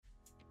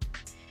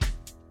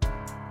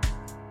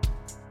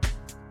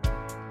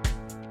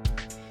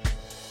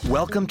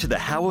Welcome to the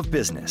How of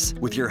Business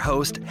with your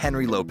host,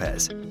 Henry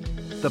Lopez,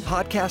 the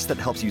podcast that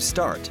helps you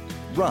start,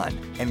 run,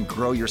 and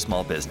grow your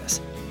small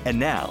business. And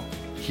now,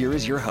 here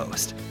is your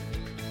host.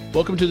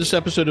 Welcome to this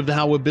episode of the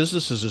How of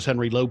Business. This is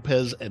Henry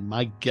Lopez, and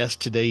my guest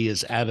today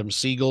is Adam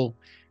Siegel.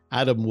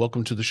 Adam,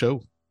 welcome to the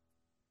show.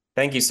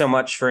 Thank you so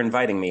much for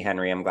inviting me,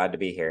 Henry. I'm glad to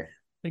be here.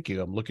 Thank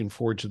you. I'm looking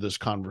forward to this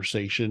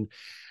conversation.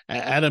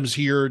 Adam's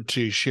here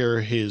to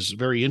share his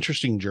very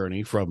interesting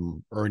journey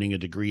from earning a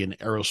degree in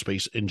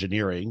aerospace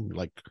engineering,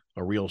 like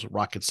a real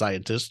rocket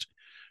scientist,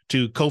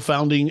 to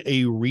co-founding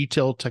a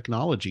retail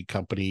technology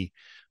company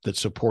that's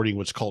supporting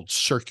what's called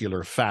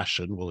circular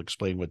fashion. We'll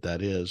explain what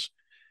that is.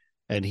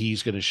 And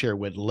he's going to share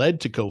what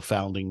led to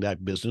co-founding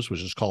that business,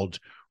 which is called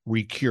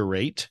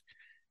Recurate,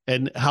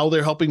 and how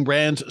they're helping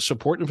brands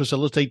support and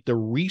facilitate the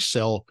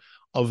resale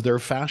of their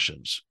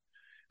fashions.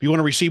 If you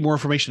want to receive more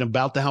information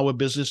about the How of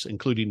Business,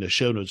 including the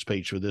show notes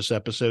page for this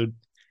episode,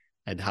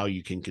 and how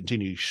you can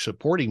continue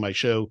supporting my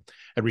show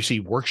and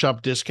receive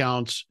workshop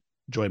discounts,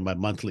 join my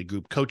monthly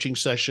group coaching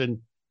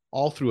session,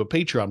 all through a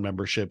Patreon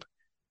membership,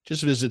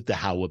 just visit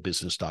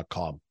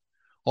thehowofbusiness.com.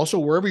 Also,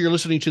 wherever you're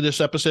listening to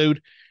this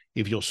episode,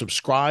 if you'll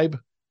subscribe,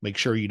 make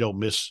sure you don't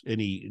miss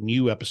any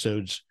new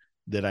episodes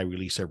that I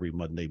release every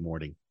Monday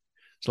morning.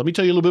 So let me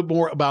tell you a little bit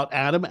more about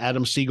Adam.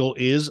 Adam Siegel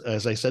is,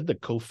 as I said, the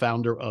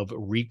co-founder of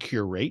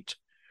Recurate.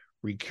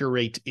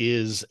 Recurate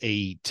is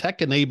a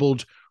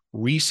tech-enabled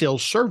resale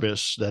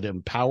service that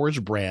empowers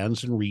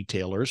brands and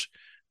retailers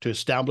to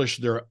establish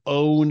their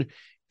own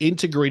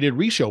integrated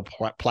resale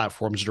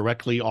platforms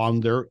directly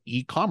on their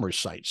e-commerce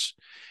sites.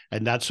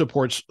 And that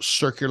supports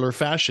circular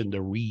fashion, the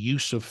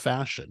reuse of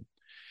fashion.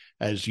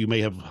 As you may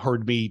have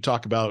heard me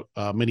talk about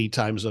many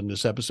times on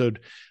this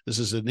episode, this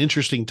is an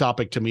interesting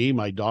topic to me.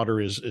 My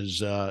daughter is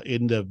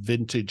in the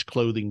vintage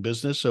clothing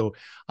business, so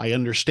I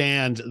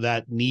understand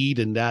that need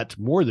and that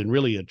more than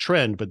really a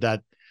trend, but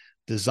that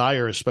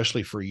desire,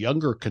 especially for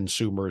younger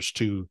consumers,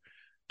 to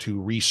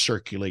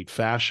recirculate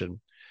fashion.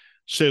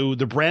 So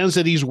the brands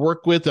that he's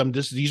worked with,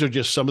 these are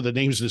just some of the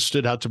names that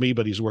stood out to me,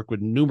 but he's worked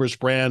with numerous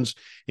brands,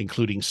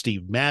 including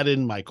Steve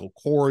Madden, Michael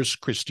Kors,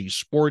 Christie's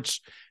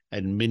Sports,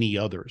 and many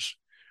others.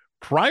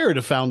 Prior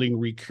to founding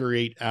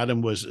Recurate,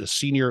 Adam was a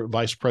senior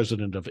vice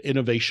president of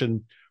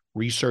innovation,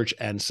 research,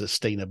 and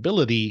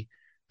sustainability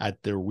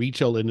at the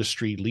Retail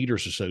Industry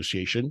Leaders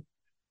Association,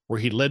 where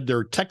he led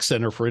their Tech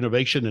Center for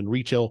Innovation and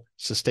Retail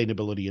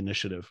Sustainability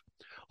Initiative,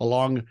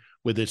 along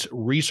with its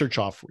research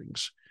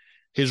offerings.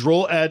 His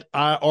role at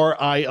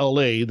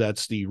RILA,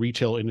 that's the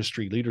Retail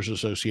Industry Leaders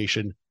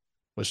Association,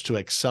 was to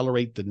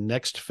accelerate the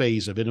next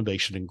phase of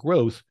innovation and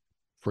growth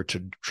for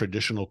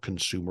traditional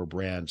consumer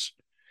brands.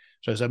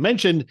 So as I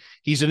mentioned,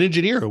 he's an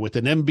engineer with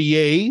an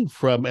MBA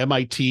from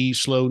MIT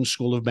Sloan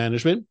School of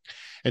Management.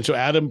 And so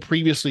Adam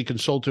previously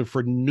consulted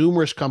for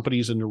numerous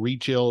companies in the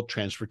retail,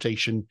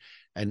 transportation,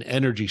 and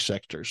energy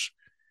sectors.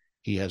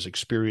 He has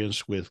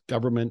experience with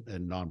government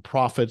and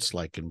nonprofits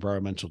like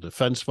Environmental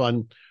Defense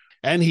Fund,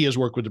 and he has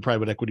worked with the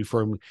private equity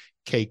firm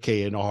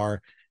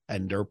KK&R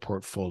and their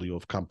portfolio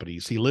of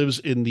companies. He lives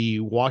in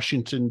the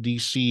Washington,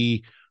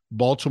 D.C.,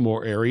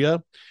 Baltimore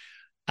area.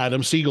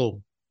 Adam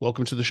Siegel,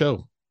 welcome to the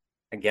show.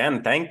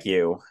 Again, thank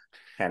you,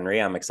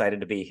 Henry. I'm excited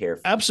to be here.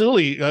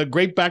 Absolutely. A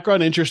great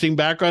background, interesting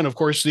background. Of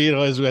course,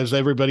 as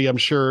everybody I'm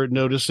sure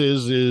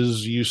notices,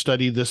 is you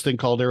studied this thing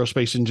called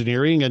aerospace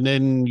engineering, and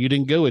then you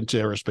didn't go into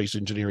aerospace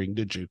engineering,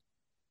 did you?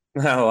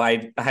 No,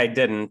 I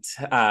didn't.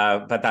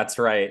 But that's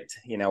right.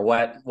 You know,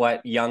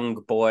 what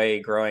young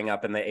boy growing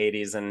up in the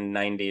 80s and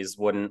 90s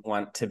wouldn't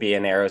want to be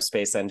in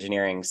aerospace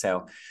engineering?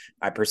 So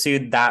I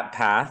pursued that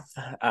path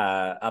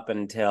up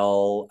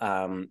until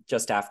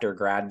just after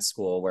grad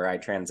school, where I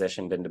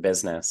transitioned into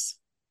business.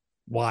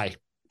 Why?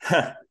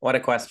 What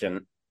a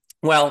question.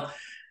 Well,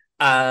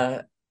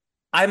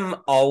 I'm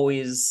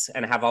always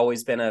and have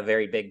always been a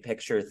very big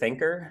picture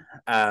thinker,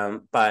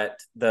 but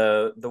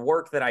the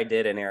work that I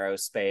did in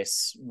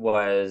aerospace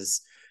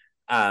was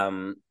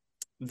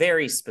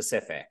very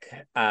specific.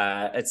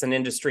 It's an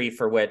industry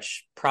for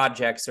which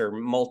projects are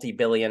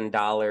multi-billion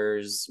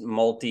dollars,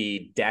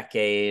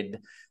 multi-decade,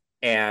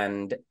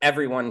 and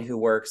everyone who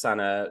works on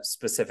a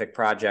specific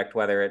project,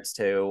 whether it's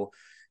to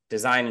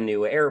design a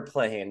new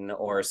airplane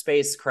or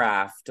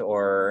spacecraft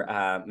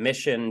or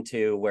mission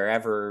to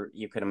wherever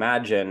you can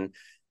imagine,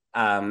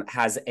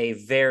 has a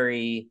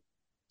very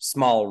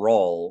small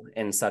role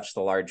in such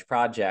the large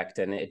project.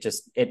 And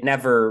it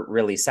never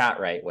really sat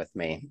right with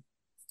me.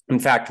 In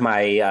fact,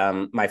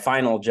 my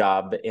final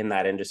job in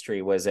that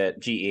industry was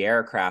at GE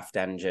Aircraft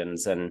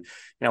Engines. And,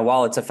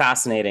 while it's a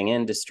fascinating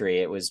industry,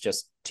 it was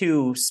just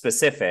too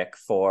specific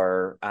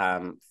for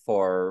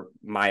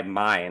my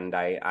mind.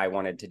 I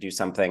wanted to do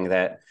something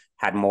that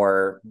had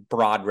more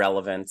broad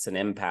relevance and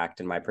impact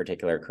in my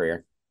particular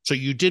career. So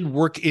you did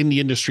work in the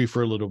industry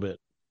for a little bit.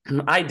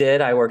 I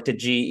did. I worked at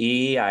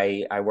GE.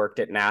 I worked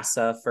at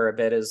NASA for a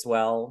bit as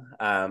well,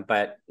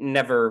 but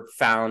never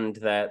found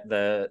that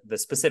the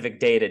specific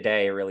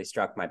day-to-day really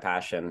struck my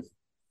passion.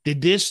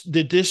 Did this,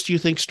 do you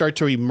think, start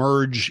to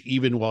emerge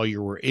even while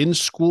you were in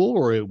school,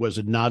 or was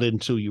it not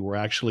until you were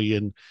actually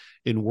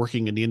in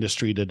working in the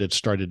industry that it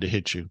started to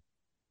hit you?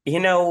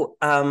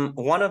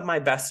 One of my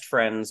best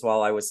friends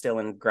while I was still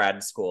in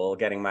grad school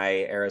getting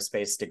my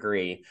aerospace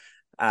degree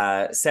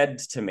said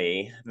to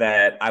me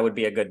that I would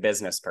be a good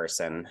business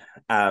person.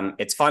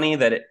 It's funny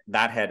that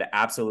that had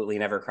absolutely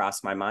never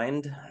crossed my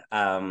mind.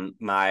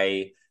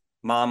 My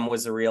mom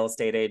was a real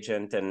estate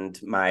agent, and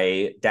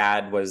my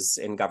dad was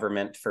in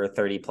government for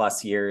 30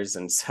 plus years.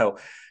 And so,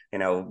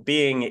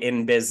 being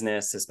in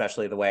business,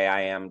 especially the way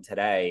I am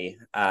today,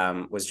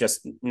 was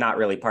just not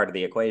really part of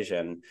the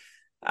equation.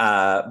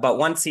 But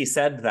once he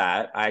said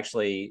that, I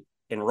actually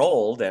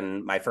enrolled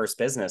in my first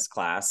business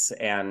class.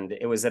 And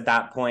it was at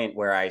that point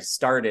where I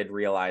started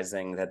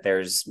realizing that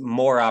there's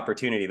more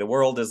opportunity. The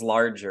world is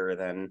larger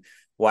than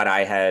what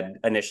I had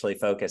initially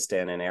focused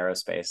in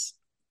aerospace.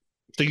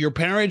 So your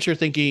parents are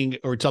thinking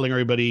or telling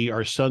everybody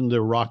our son,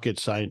 the rocket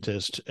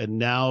scientist, and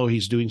now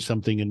he's doing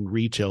something in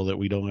retail that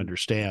we don't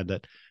understand.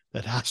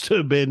 That has to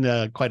have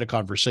been quite a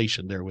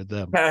conversation there with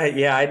them.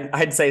 Yeah,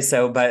 I'd say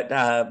so,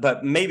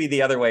 but maybe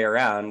the other way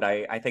around.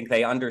 I think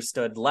they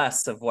understood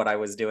less of what I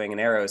was doing in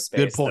Good aerospace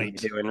than they point.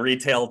 do in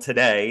retail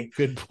today.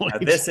 Good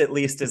point. This, at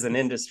least, is an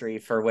industry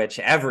for which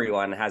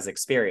everyone has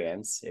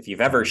experience. If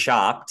you've ever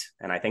shopped,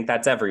 and I think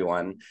that's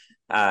everyone,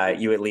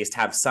 you at least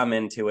have some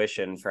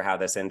intuition for how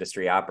this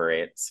industry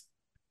operates.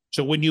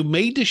 So when you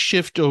made the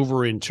shift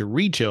over into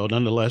retail,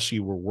 nonetheless,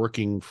 you were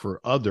working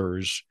for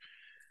others.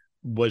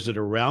 Was it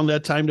around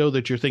that time, though,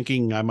 that you're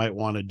thinking I might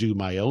want to do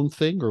my own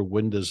thing, or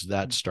when does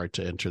that start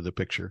to enter the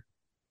picture?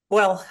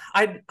 Well,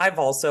 I've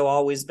also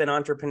always been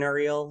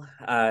entrepreneurial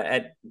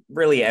at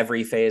really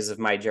every phase of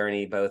my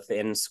journey, both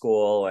in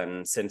school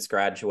and since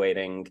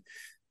graduating.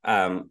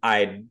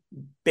 I'd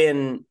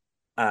been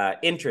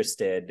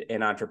interested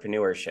in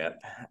entrepreneurship.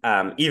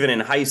 Even in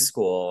high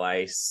school,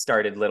 I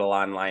started little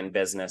online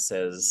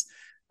businesses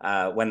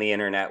when the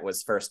internet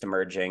was first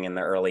emerging in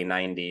the early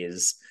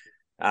 90s.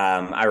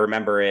 I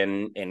remember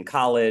in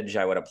college,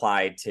 I would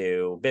apply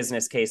to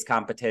business case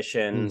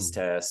competitions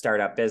to start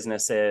up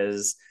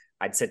businesses.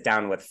 I'd sit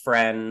down with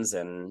friends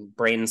and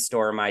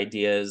brainstorm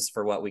ideas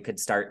for what we could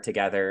start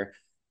together.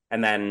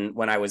 And then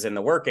when I was in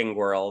the working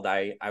world,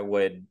 I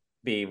would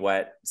be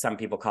what some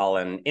people call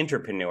an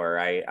entrepreneur.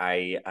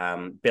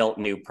 I built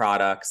new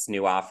products,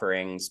 new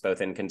offerings, both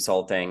in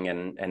consulting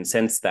and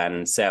since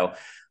then. So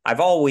I've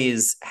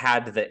always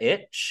had the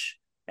itch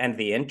and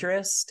the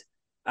interest,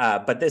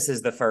 but this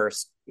is the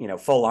first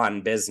full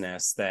on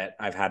business that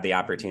I've had the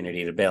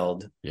opportunity to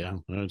build. Yeah,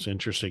 that's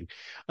interesting.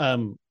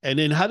 And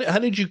then how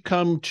did you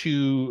come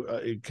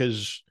to,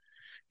 because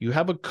you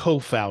have a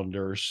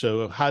co-founder.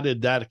 So how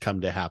did that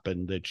come to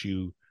happen that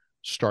you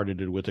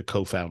started it with a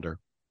co-founder?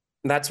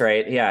 That's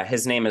right. Yeah.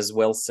 His name is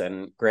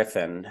Wilson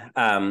Griffin.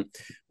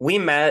 We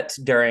met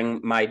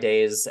during my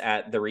days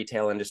at the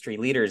Retail Industry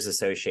Leaders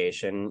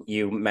Association.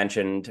 You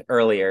mentioned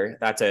earlier,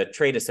 that's a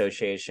trade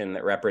association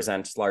that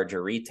represents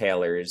larger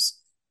retailers,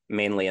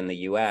 mainly in the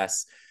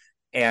US.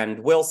 And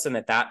Wilson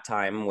at that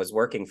time was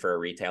working for a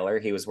retailer.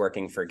 He was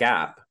working for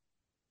Gap.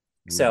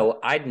 So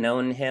I'd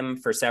known him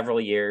for several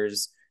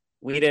years.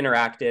 We'd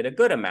interacted a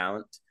good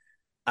amount.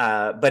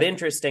 But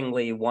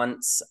interestingly,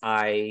 once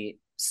I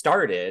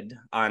started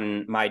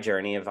on my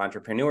journey of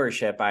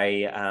entrepreneurship,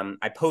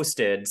 I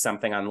posted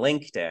something on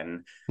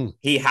LinkedIn.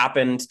 He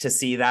happened to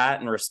see that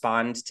and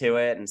respond to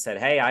it and said,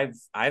 "Hey,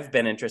 I've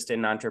been interested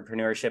in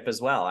entrepreneurship as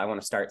well. I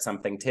want to start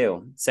something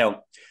too."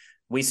 So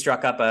we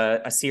struck up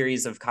a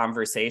series of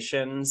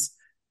conversations,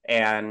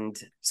 and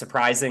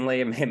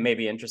surprisingly,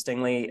 maybe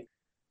interestingly,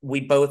 we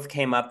both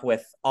came up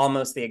with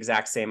almost the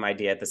exact same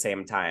idea at the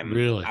same time.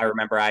 Really? I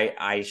remember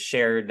I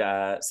shared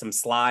some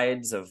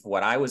slides of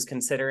what I was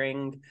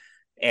considering,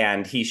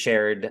 and he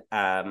shared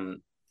a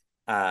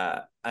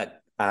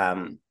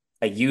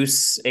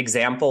use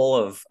example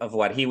of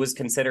what he was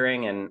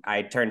considering. And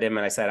I turned to him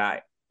and I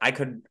said, I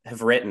could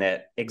have written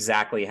it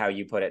exactly how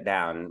you put it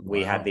down. Wow.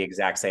 We had the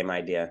exact same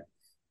idea.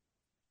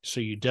 So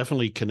you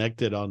definitely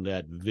connected on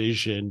that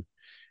vision.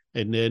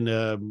 And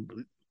then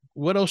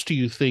what else do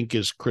you think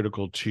is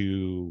critical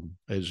to,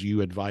 as you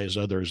advise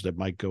others that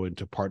might go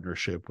into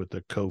partnership with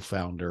the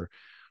co-founder?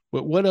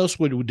 What else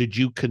did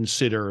you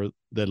consider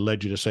that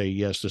led you to say,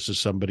 yes, this is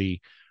somebody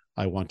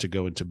I want to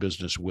go into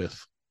business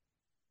with?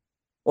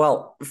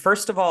 Well,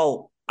 first of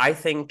all, I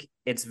think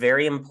it's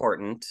very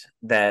important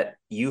that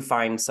you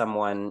find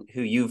someone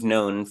who you've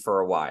known for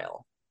a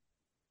while.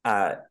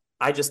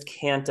 I just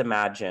can't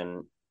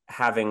imagine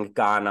having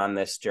gone on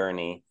this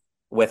journey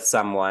with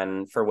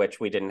someone for which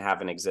we didn't have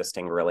an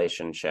existing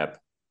relationship.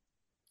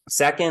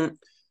 Second,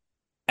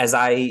 as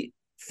I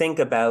think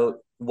about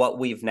what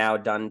we've now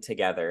done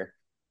together,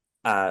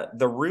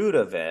 the root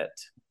of it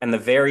and the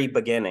very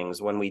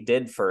beginnings when we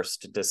did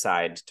first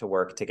decide to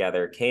work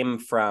together came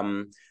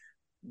from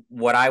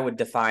what I would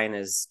define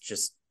as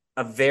just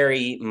a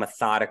very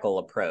methodical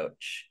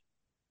approach.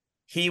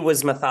 he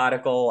was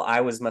methodical.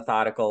 I was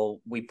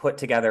methodical. We put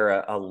together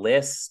a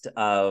list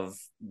of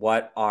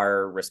what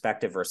our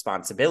respective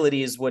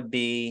responsibilities would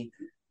be,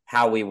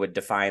 how we would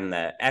define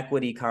the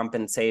equity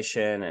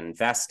compensation and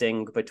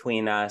vesting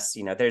between us.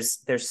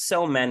 There's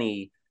so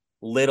many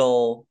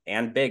little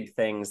and big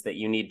things that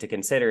you need to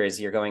consider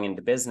as you're going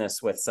into business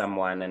with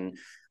someone. And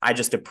I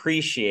just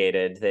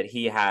appreciated that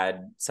he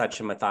had such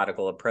a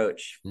methodical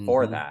approach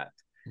for that.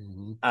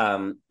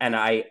 And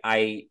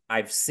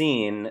I've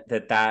seen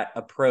that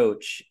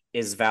approach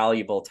is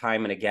valuable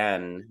time and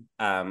again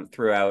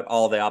throughout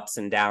all the ups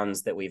and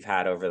downs that we've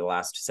had over the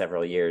last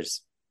several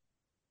years.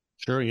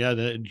 Sure.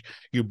 Yeah.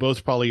 You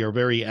both probably are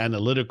very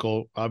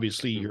analytical.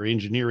 Obviously, your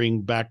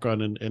engineering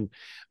background and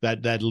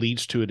that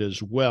leads to it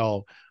as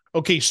well.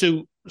 Okay.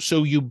 So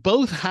you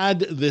both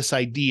had this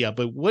idea,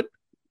 but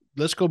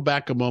let's go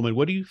back a moment.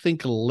 What do you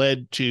think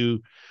led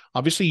to,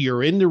 obviously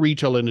you're in the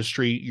retail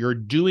industry, you're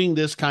doing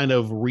this kind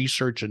of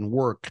research and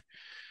work.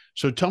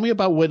 So tell me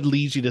about what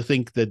leads you to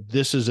think that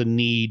this is a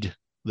need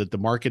that the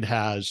market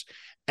has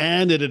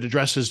and that it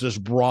addresses this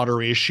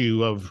broader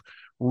issue of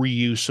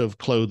reuse of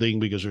clothing,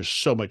 because there's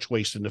so much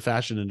waste in the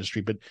fashion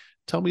industry. But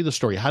tell me the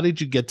story. How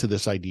did you get to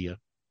this idea?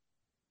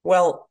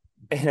 Well,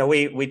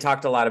 we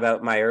talked a lot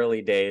about my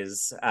early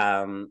days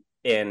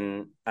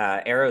in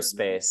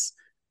aerospace,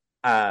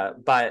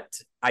 but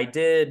I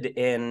did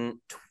in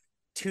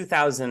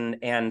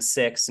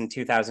 2006 and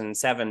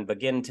 2007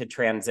 begin to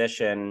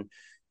transition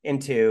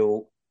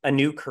into a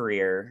new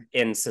career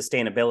in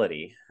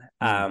sustainability.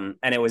 And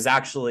it was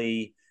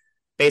actually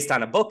based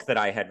on a book that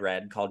I had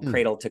read called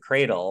Cradle to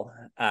Cradle.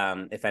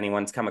 If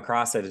anyone's come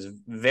across it, it's a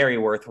very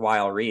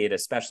worthwhile read,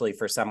 especially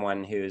for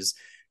someone who's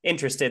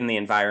interested in the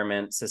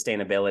environment,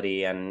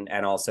 sustainability,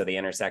 and also the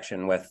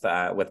intersection with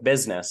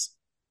business.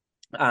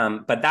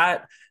 But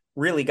that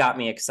really got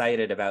me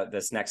excited about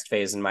this next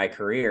phase in my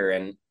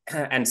career.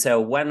 And so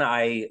when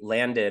I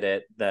landed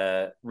at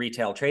the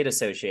Retail Trade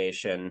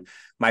Association,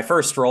 my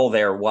first role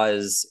there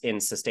was in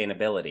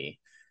sustainability,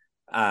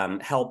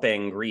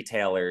 helping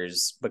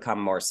retailers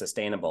become more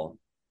sustainable.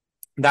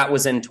 That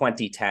was in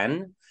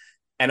 2010.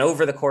 And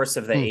over the course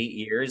of the 8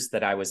 years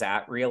that I was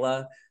at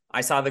RELA,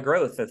 I saw the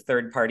growth of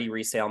third-party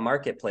resale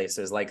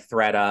marketplaces like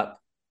ThreadUp,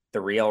 The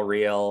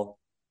RealReal,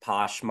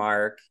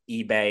 Poshmark,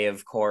 eBay,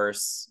 of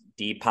course,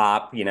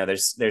 Depop.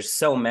 There's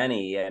so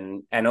many,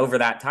 and over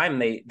that time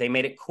they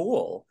made it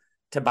cool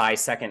to buy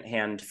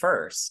secondhand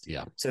first.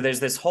 Yeah. So there's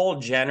this whole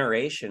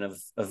generation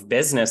of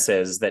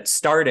businesses that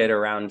started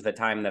around the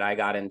time that I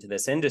got into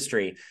this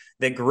industry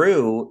that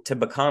grew to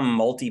become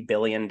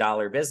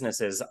multi-billion-dollar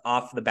businesses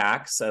off the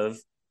backs of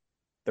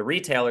the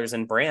retailers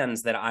and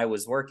brands that I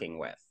was working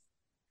with.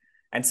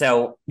 And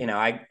so,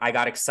 I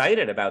got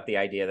excited about the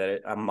idea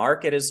that a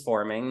market is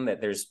forming,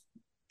 that there's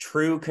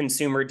true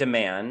consumer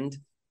demand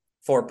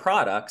for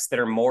products that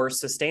are more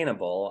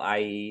sustainable,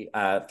 i.e.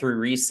 Through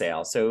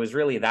resale. So it was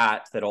really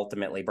that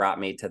ultimately brought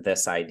me to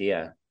this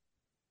idea.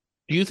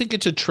 Do you think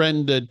it's a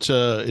trend that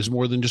is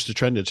more than just a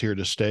trend? It's here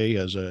to stay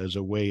as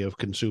a way of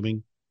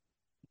consuming,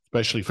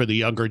 especially for the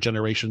younger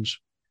generations?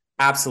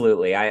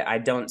 Absolutely. I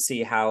don't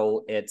see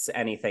how it's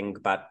anything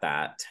but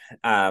that.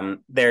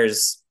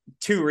 There's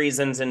two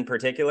reasons in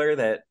particular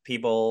that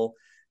people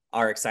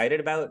are excited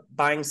about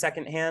buying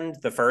secondhand.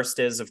 The first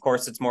is, of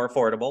course, it's more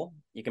affordable.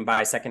 You can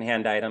buy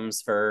secondhand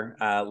items for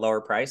a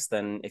lower price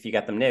than if you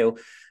get them new.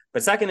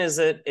 But second is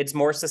that it's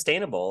more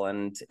sustainable.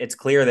 And it's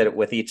clear that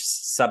with each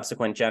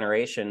subsequent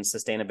generation,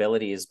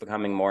 sustainability is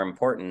becoming more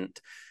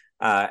important.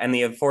 And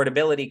the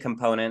affordability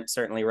component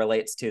certainly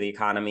relates to the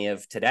economy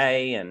of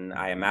today, and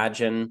I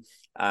imagine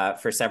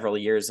for several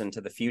years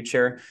into the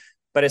future,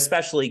 but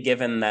especially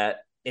given that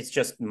it's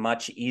just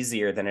much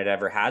easier than it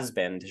ever has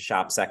been to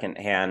shop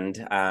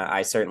secondhand.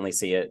 I certainly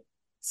see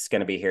it's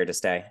going to be here to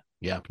stay.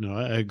 Yeah, no,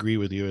 I agree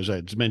with you. As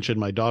I mentioned,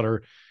 my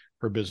daughter,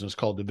 her business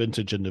called The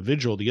Vintage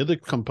Individual. The other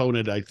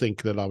component I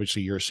think that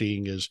obviously you're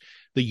seeing is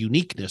the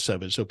uniqueness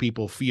of it. So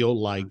people feel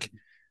like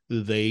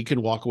they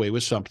can walk away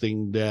with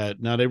something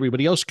that not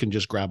everybody else can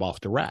just grab off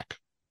the rack.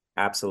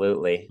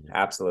 Absolutely.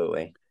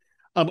 Absolutely.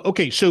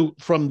 Okay, so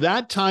from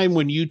that time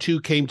when you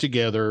two came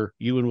together,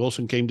 you and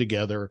Wilson came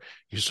together,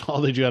 you saw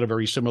that you had a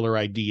very similar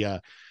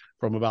idea.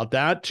 From about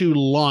that to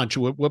launch,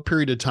 what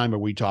period of time are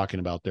we talking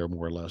about there,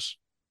 more or less?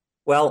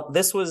 Well,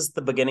 this was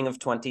the beginning of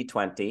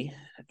 2020.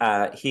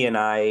 He and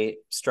I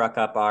struck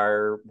up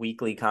our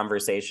weekly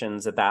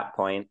conversations at that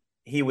point.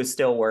 He was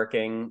still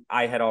working.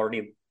 I had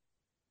already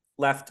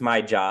left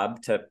my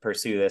job to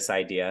pursue this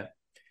idea.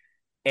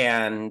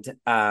 And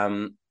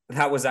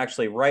that was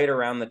actually right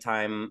around the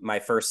time my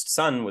first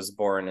son was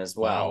born as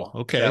well.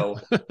 Wow. Okay. So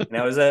it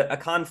was a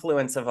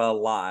confluence of a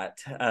lot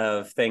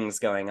of things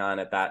going on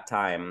at that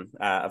time.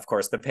 Of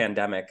course, the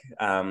pandemic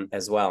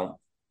as well.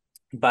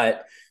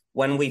 But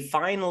when we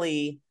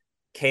finally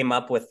came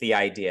up with the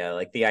idea,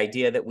 like the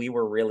idea that we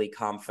were really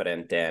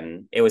confident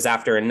in, it was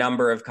after a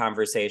number of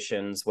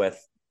conversations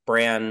with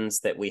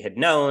brands that we had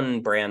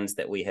known, brands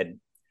that we had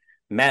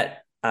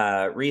met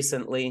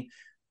recently.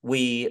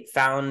 we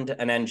found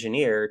an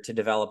engineer to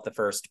develop the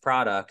first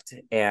product,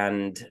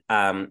 and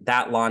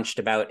that launched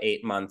about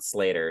 8 months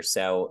later.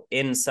 So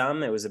in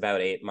sum, it was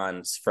about 8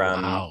 months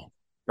Wow.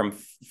 from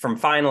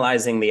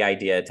finalizing the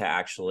idea to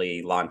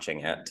actually launching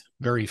it.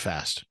 Very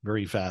fast,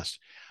 very fast.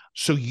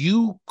 So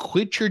you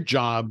quit your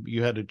job.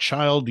 You had a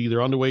child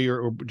either on the way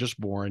or just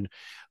born.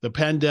 The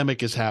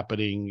pandemic is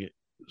happening.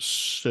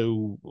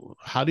 So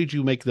how did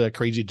you make the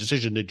crazy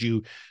decision?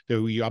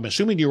 I'm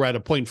assuming you were at a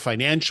point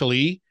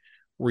financially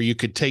where you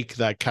could take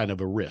that kind of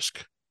a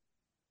risk.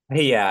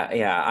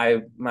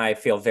 Yeah. I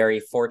feel very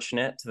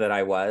fortunate that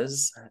I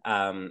was.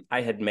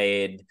 I had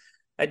made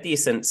a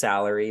decent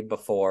salary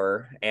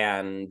before,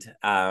 and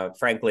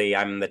frankly,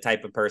 I'm the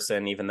type of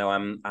person, even though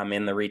I'm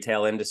in the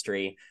retail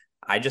industry,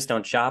 I just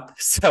don't shop.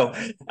 So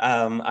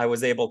I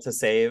was able to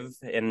save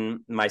in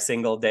my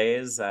single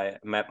days. I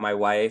met my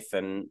wife,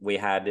 and we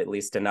had at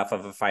least enough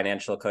of a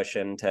financial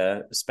cushion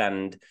to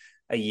spend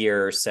a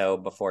year or so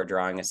before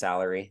drawing a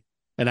salary.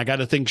 And I got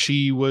to think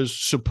she was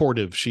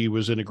supportive. She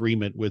was in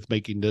agreement with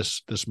making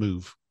this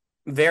move.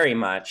 Very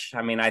much.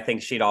 I mean, I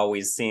think she'd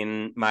always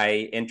seen my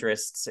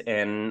interests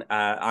in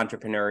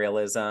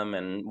entrepreneurialism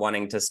and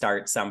wanting to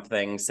start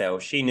something. So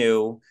she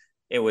knew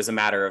it was only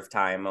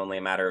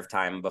a matter of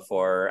time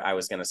before I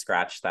was going to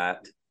scratch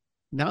that.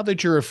 Now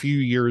that you're a few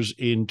years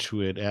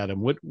into it, Adam,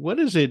 what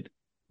does it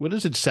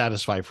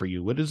satisfy for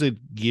you? What does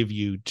it give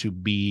you to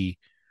be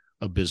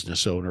a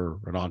business owner,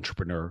 an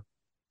entrepreneur?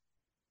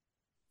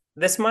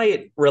 This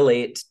might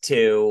relate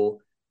to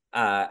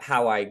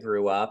how I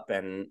grew up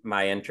and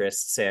my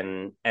interests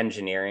in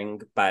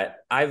engineering, but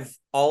I've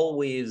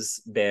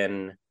always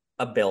been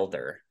a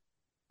builder.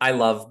 I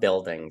love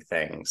building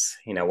things.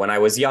 When I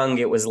was young,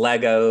 it was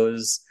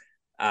Legos.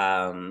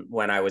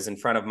 When I was in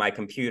front of my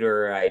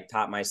computer, I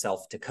taught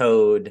myself to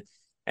code.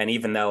 And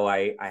even though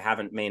I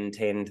haven't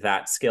maintained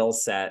that skill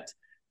set,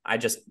 I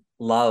just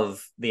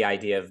love the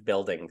idea of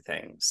building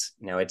things.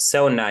 It's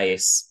so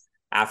nice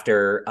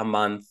after a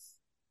month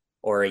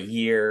or a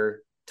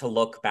year to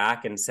look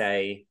back and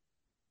say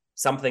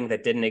something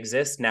that didn't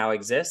exist now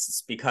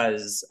exists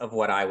because of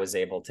what I was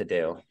able to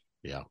do.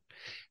 Yeah.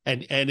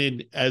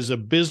 And as a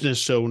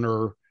business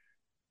owner,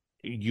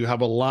 you have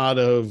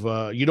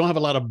you don't have a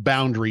lot of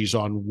boundaries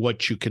on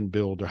what you can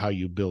build or how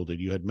you build it.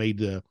 You had made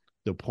the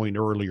point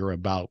earlier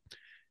about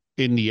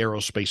in the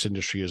aerospace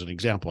industry as an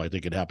example. I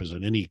think it happens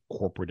in any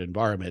corporate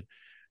environment.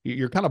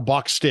 You're kind of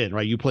boxed in,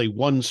 right? You play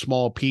one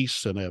small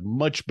piece in a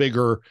much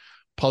bigger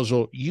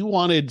puzzle. You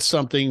wanted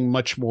something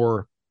much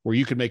more where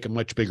you could make a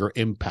much bigger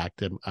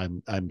impact.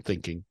 I'm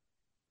thinking.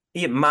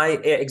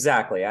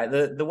 Exactly.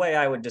 The way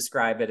I would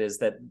describe it is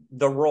that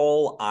the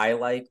role I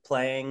like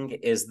playing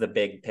is the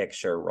big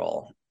picture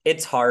role.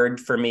 It's hard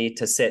for me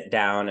to sit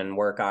down and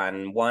work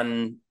on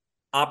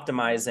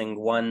optimizing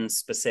one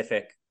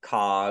specific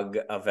cog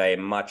of a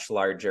much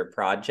larger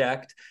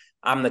project.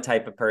 I'm the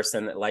type of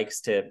person that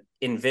likes to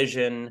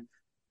envision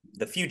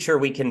the future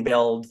we can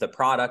build, the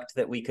product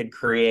that we could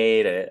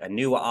create, a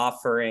new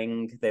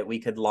offering that we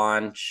could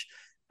launch,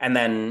 and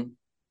then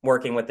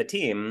working with the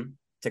team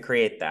to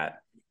create that.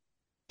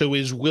 So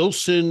is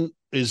Wilson,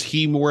 is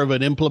he more of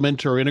an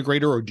implementer or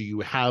integrator, or do you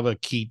have a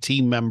key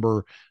team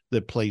member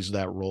that plays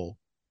that role?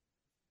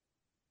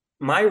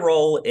 My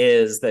role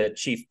is the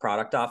chief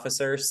product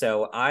officer.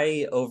 So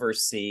I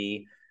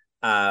oversee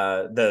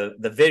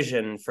the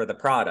vision for the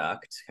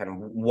product, kind of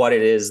what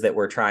it is that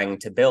we're trying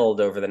to build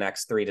over the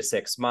next 3 to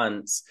 6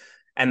 months,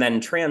 and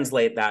then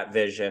translate that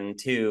vision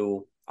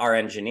to our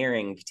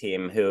engineering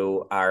team,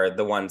 who are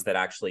the ones that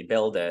actually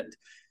build it.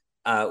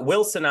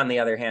 Wilson, on the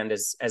other hand,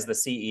 as the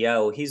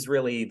CEO, he's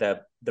really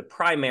the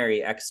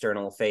primary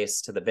external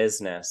face to the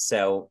business.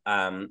 So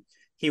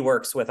he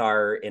works with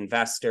our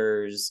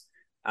investors,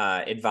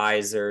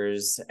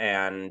 advisors,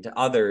 and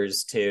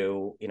others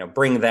to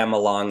bring them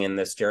along in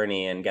this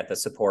journey and get the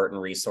support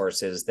and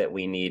resources that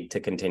we need to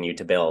continue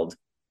to build.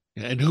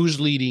 And who's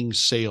leading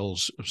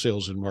sales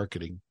and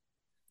marketing?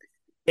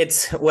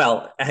 This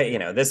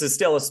is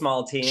still a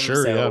small team.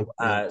 Sure, so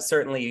yeah.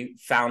 Certainly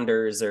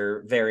founders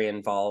are very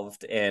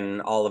involved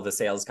in all of the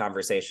sales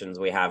conversations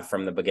we have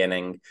from the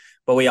beginning.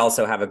 But we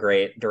also have a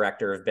great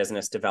director of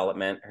business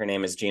development. Her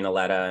name is Gina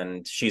Letta,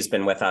 and she's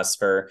been with us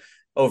for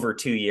over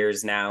 2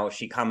 years now.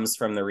 She comes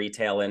from the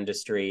retail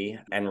industry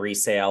and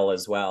resale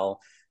as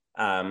well.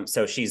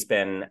 So she's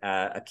been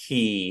a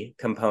key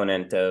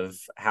component of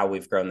how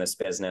we've grown this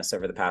business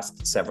over the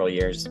past several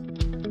years.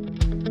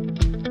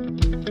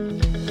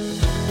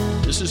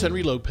 This is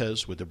Henry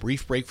Lopez with a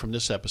brief break from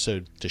this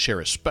episode to share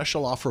a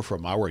special offer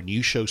from our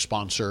new show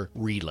sponsor,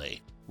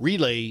 Relay.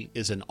 Relay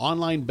is an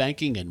online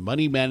banking and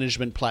money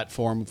management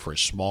platform for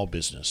small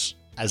business.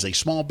 As a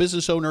small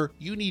business owner,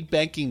 you need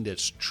banking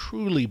that's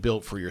truly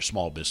built for your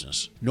small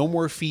business. No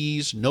more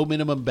fees, no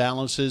minimum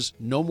balances,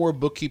 no more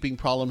bookkeeping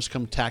problems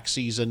come tax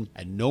season,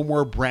 and no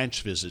more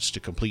branch visits to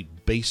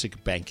complete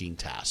basic banking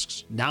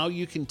tasks. Now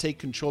you can take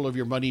control of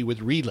your money with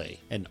Relay,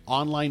 an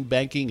online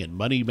banking and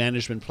money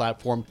management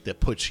platform that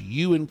puts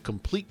you in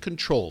complete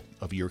control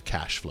of your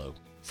cash flow.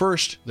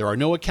 First, there are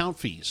no account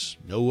fees,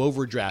 no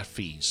overdraft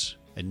fees.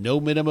 and no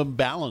minimum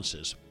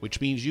balances,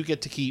 which means you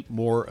get to keep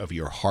more of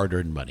your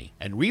hard-earned money.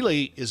 And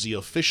Relay is the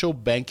official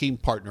banking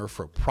partner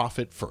for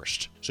Profit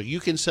First, so you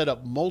can set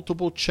up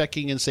multiple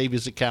checking and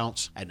savings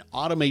accounts and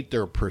automate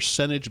their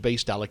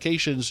percentage-based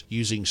allocations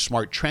using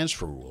smart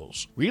transfer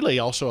rules. Relay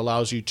also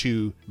allows you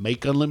to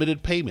make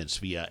unlimited payments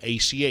via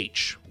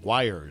ACH,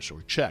 wires,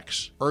 or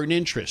checks, earn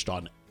interest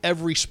on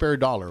every spare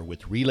dollar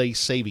with Relay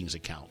savings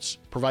accounts,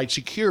 provide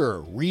secure,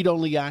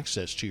 read-only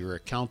access to your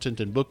accountant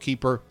and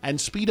bookkeeper,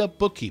 and speed up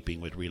bookkeeping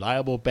with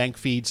reliable bank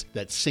feeds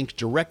that sync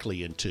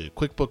directly into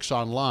QuickBooks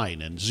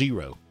Online and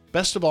Xero.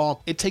 Best of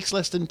all, it takes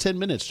less than 10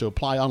 minutes to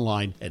apply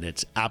online, and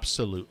it's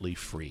absolutely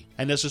free.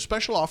 And as a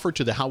special offer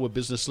to the How Would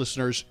Business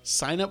listeners,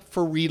 sign up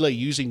for Relay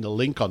using the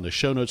link on the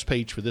show notes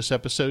page for this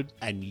episode,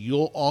 and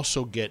you'll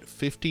also get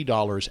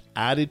 $50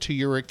 added to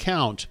your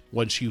account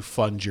once you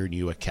fund your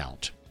new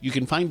account. You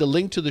can find the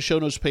link to the show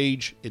notes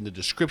page in the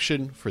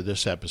description for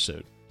this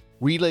episode.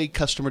 Relay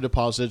customer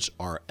deposits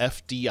are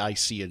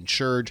FDIC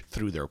insured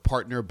through their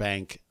partner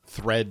bank,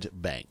 Thread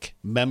Bank,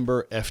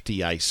 member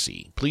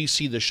FDIC. Please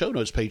see the show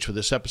notes page for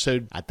this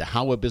episode at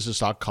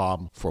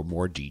thehowofbusiness.com for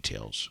more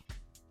details.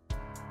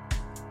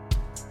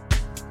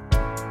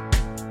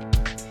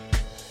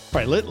 All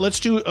right, let's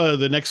do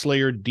the next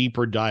layer,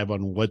 deeper dive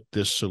on what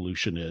this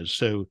solution is.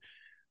 So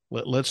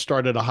let's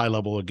start at a high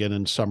level again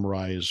and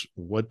summarize,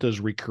 what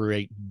does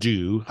Recreate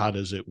do? How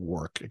does it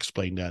work?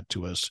 Explain that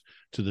to us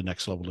to the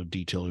next level of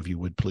detail, if you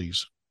would,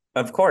 please.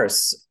 Of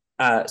course.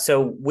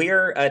 So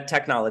we're a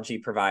technology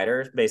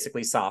provider,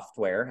 basically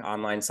software,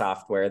 online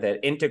software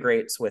that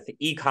integrates with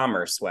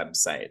e-commerce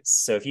websites.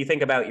 So if you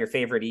think about your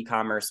favorite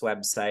e-commerce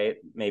website,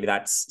 maybe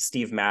that's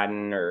Steve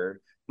Madden or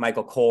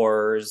Michael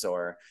Kors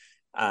or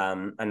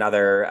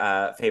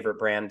another favorite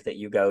brand that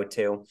you go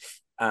to,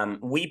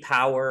 we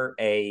power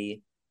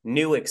a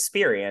new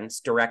experience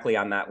directly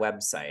on that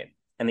website.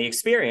 And the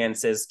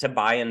experience is to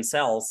buy and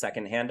sell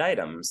secondhand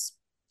items.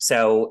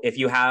 So if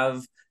you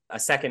have a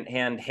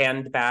secondhand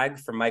handbag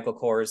from Michael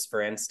Kors,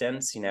 for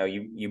instance,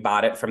 you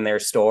bought it from their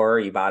store,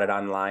 you bought it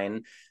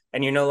online,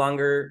 and you're no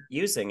longer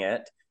using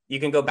it,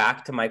 you can go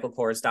back to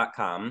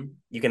michaelkors.com,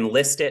 you can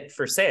list it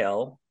for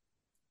sale,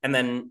 and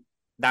then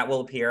that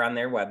will appear on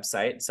their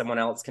website. Someone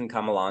else can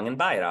come along and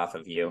buy it off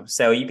of you.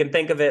 So you can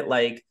think of it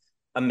like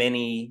a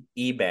mini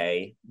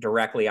eBay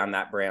directly on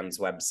that brand's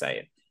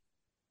website.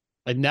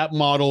 And that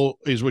model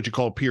is what you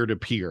call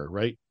peer-to-peer,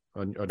 right?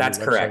 On That's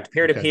correct.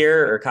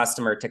 Peer-to-peer or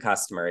customer to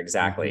customer.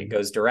 Exactly. Mm-hmm. It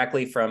goes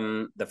directly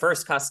from the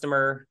first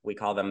customer, we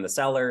call them the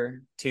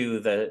seller, to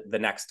the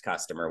next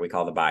customer, we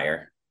call the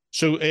buyer.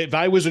 So if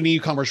I was an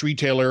e-commerce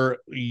retailer,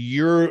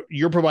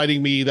 you're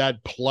providing me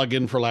that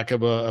plugin, for lack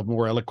of a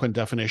more eloquent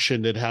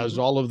definition, that has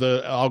all of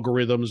the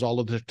algorithms,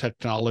 all of the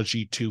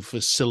technology to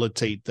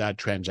facilitate that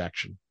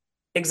transaction.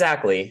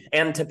 Exactly.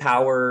 And to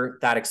power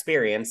that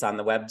experience on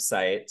the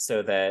website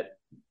so that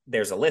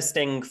there's a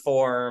listing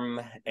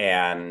form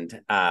and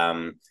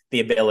the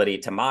ability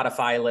to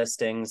modify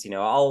listings,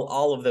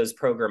 all of those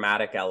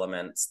programmatic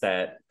elements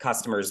that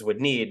customers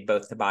would need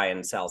both to buy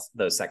and sell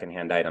those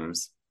secondhand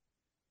items.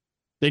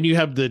 Then you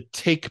have the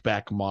take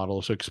back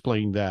model. So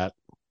explain that.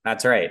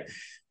 That's right.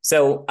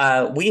 So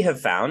we have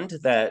found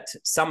that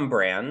some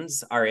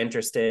brands are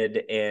interested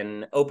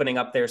in opening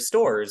up their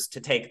stores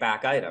to take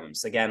back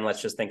items. Again,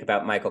 let's just think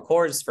about Michael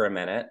Kors for a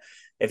minute.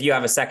 If you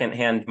have a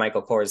secondhand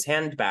Michael Kors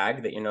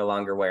handbag that you're no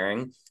longer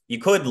wearing, you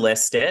could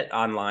list it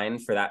online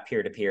for that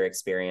peer-to-peer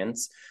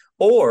experience,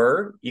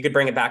 or you could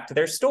bring it back to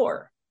their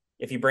store.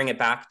 If you bring it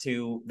back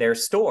to their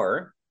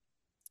store,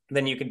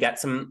 then you could get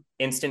some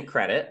instant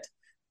credit,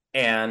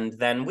 and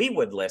then we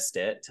would list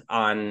it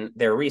on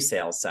their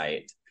resale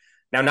site.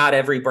 Now, not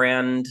every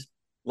brand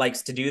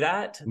likes to do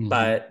that,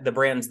 but the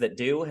brands that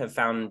do have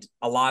found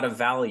a lot of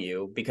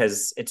value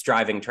because it's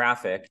driving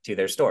traffic to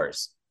their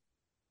stores.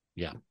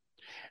 Yeah.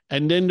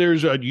 And then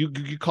there's you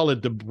call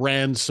it the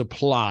brand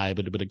supply,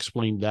 but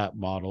explain that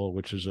model,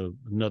 which is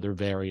another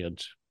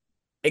variant.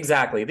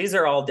 Exactly. These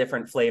are all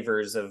different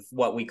flavors of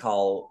what we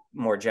call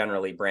more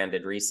generally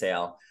branded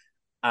resale.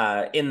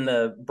 In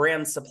the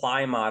brand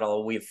supply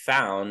model, we've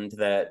found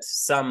that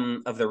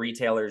some of the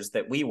retailers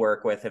that we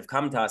work with have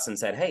come to us and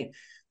said, hey,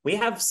 we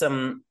have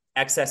some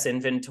excess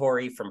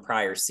inventory from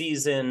prior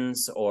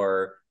seasons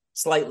or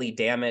slightly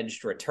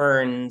damaged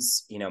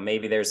returns.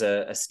 Maybe there's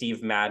a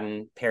Steve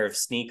Madden pair of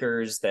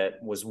sneakers that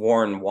was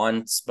worn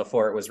once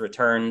before it was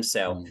returned.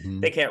 So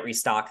they can't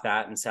restock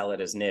that and sell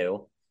it as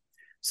new.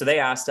 So they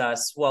asked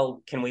us,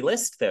 well, can we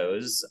list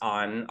those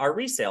on our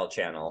resale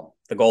channel?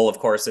 The goal, of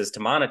course, is to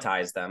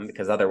monetize them,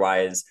 because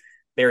otherwise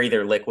they're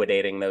either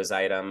liquidating those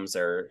items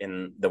or,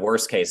 in the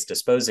worst case,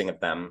 disposing of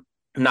them.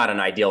 Not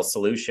an ideal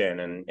solution.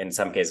 And in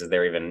some cases,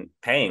 they're even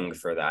paying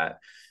for that.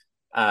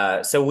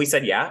 So we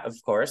said, yeah, of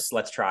course,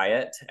 let's try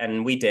it.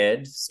 And we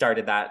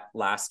started that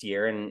last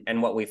year.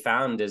 And what we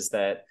found is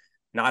that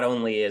not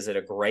only is it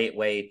a great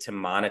way to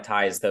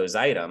monetize those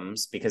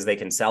items, because they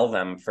can sell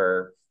them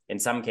for, in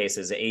some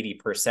cases,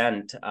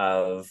 80%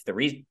 of the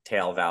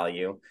retail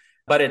value,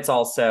 but it's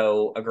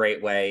also a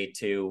great way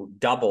to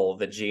double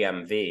the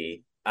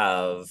GMV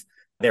of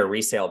their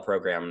resale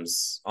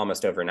programs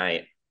almost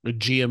overnight. The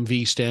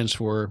GMV stands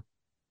for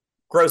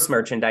gross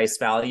merchandise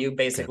value,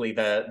 basically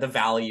okay. the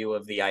value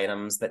of the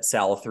items that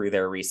sell through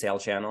their resale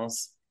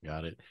channels.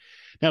 Got it.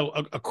 Now,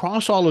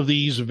 across all of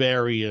these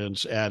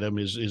variants, Adam,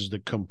 is the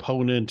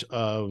component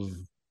of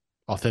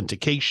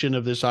authentication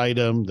of this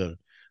item,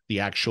 the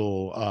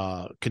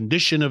actual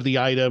condition of the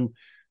item.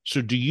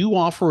 So do you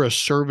offer a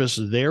service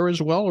there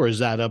as well, or is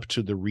that up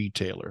to the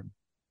retailer?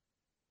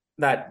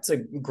 That's a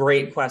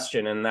great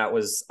question. And that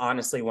was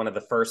honestly one of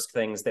the first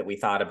things that we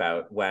thought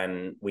about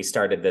when we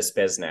started this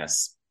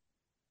business.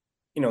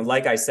 You know,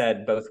 like I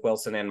said, both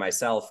Wilson and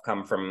myself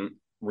come from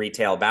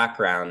retail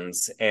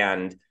backgrounds,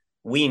 and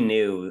we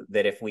knew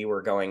that if we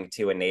were going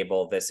to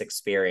enable this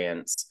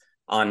experience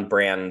on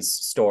brands'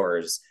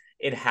 stores,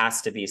 it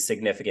has to be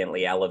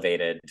significantly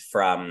elevated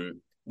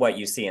from what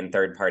you see in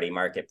third-party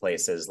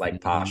marketplaces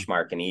like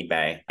Poshmark and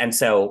eBay. And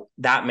so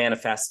that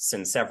manifests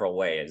in several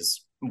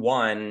ways.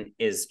 One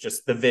is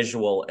just the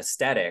visual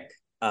aesthetic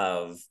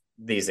of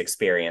these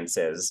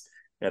experiences.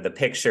 You know, the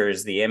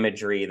pictures, the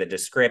imagery, the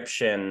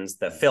descriptions,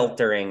 the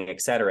filtering, et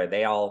cetera,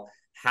 they all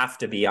have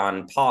to be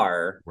on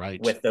par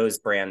with those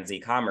brands'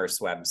 e-commerce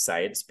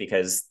websites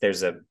because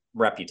there's a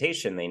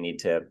reputation they need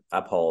to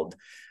uphold.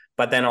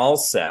 But then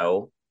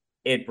also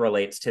it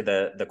relates to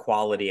the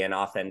quality and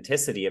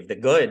authenticity of the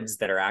goods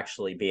that are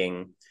actually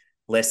being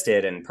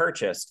listed and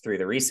purchased through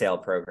the resale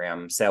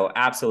program. So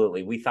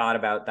absolutely, we thought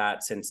about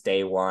that since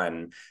day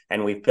one,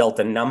 and we've built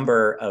a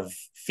number of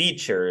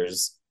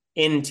features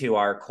into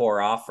our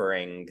core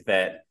offering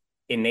that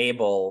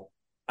enable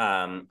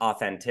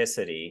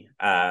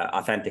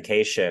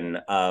authentication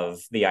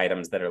of the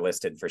items that are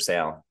listed for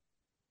sale.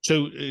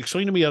 So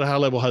explain to me at a high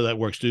level how that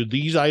works. Do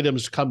these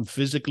items come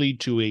physically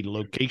to a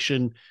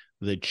location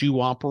that you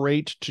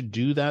operate to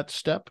do that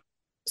step?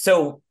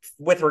 So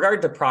with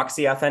regard to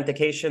proxy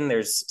authentication,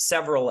 there's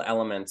several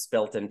elements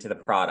built into the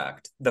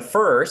product. The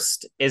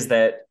first is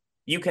that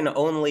you can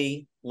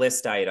only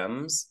list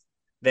items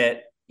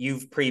that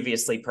you've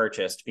previously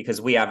purchased because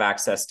we have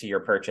access to your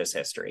purchase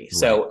history. Right.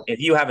 So if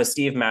you have a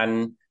Steve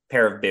Madden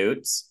pair of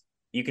boots,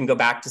 you can go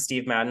back to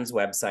Steve Madden's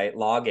website,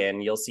 log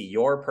in, you'll see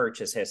your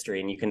purchase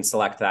history, and you can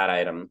select that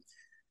item.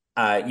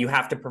 You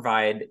have to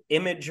provide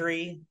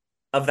imagery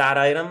of that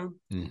item,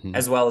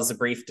 as well as a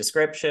brief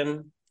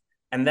description.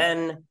 And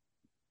then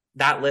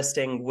that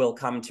listing will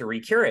come to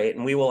Recurate,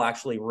 and we will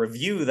actually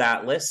review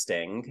that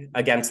listing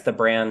against the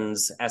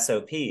brand's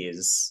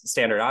SOPs,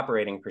 standard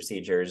operating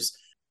procedures,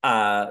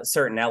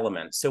 certain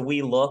elements. So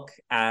we look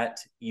at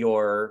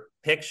your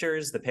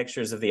pictures, the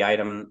pictures of the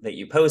item that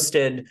you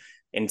posted.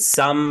 In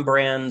some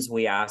brands,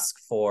 we ask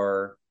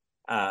for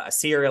a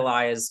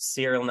serialized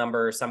serial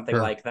number or something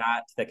like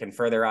that can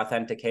further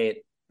authenticate.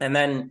 And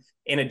then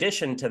in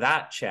addition to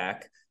that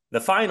check,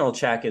 the final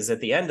check is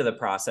at the end of the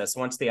process.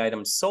 Once the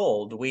item's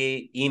sold,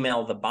 we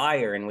email the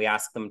buyer and we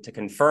ask them to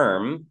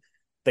confirm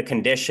the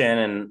condition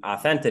and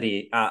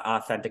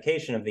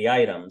authentication of the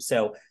item.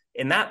 So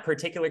in that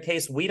particular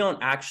case, we don't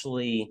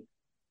actually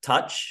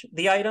touch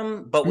the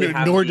item, but we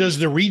have nor does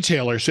the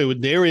retailer. So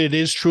there it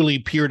is truly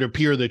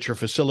peer-to-peer that you're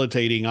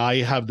facilitating.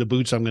 I have the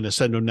boots. I'm going to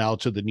send them now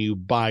to the new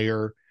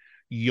buyer.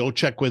 You'll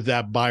check with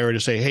that buyer to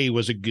say, hey,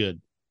 was it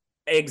good?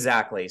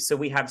 Exactly. So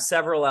we have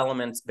several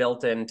elements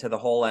built into the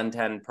whole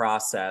end-to-end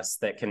process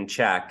that can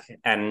check.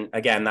 And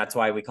again, that's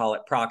why we call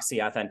it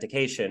proxy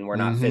authentication. We're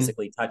not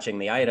physically touching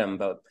the item,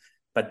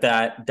 but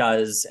that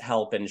does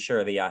help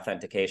ensure the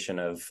authentication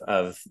of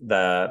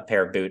the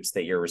pair of boots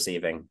that you're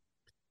receiving.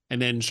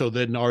 And then, so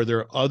then are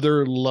there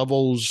other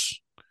levels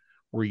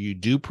where you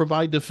do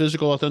provide the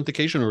physical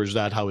authentication, or is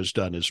that how it's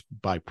done, is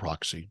by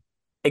proxy?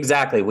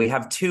 Exactly. We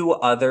have two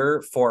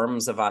other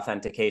forms of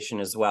authentication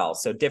as well.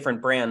 So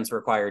different brands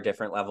require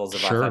different levels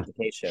of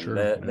authentication.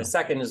 The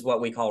second is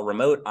what we call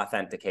remote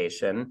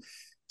authentication.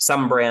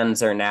 Some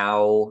brands are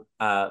now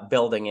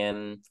building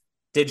in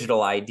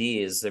digital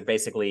IDs. They're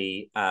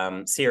basically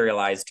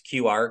serialized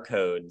QR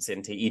codes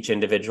into each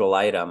individual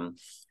item.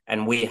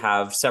 And we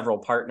have several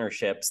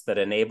partnerships that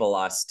enable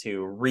us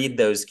to read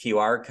those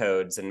QR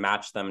codes and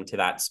match them to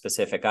that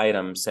specific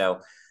item. So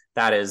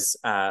that is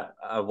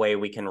a way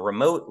we can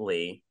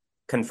remotely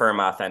confirm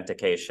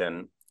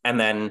authentication. And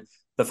then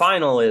the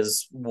final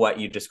is what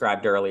you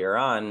described earlier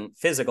on,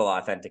 physical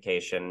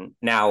authentication.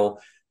 Now,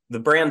 the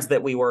brands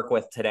that we work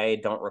with today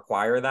don't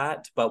require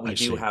that, but we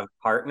do have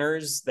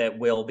partners that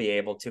will be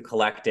able to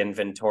collect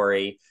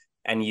inventory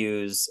and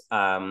use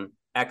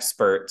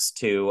experts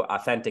to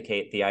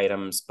authenticate the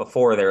items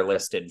before they're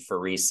listed for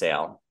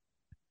resale.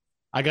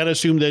 I got to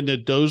assume then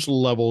that those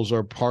levels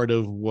are part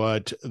of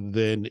what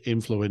then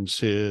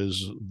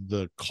influences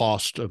the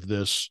cost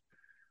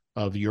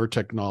of your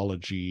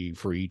technology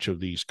for each of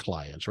these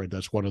clients, right?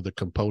 That's one of the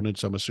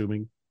components, I'm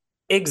assuming.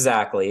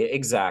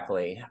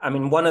 Exactly. I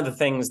mean, one of the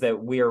things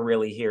that we're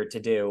really here to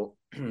do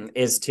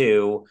is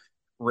to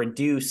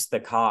reduce the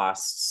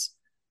costs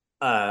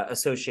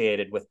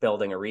associated with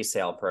building a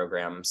resale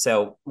program.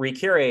 So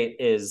Recurate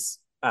is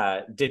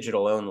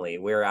digital only.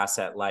 We're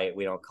asset light.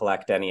 We don't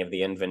collect any of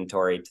the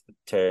inventory,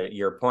 to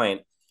your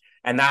point.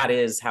 And that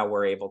is how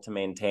we're able to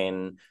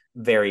maintain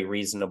very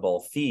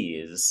reasonable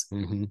fees.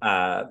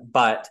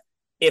 But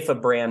if a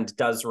brand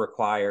does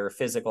require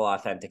physical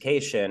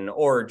authentication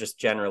or just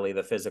generally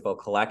the physical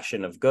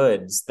collection of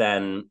goods,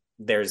 then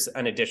there's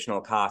an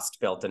additional cost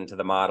built into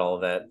the model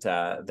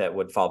that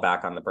would fall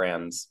back on the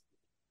brands.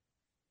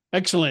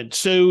 Excellent.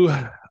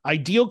 So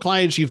ideal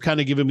clients, you've kind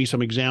of given me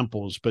some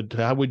examples, but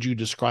how would you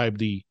describe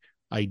the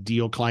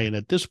ideal client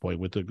at this point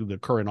with the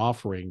current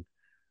offering?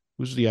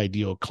 Who's the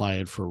ideal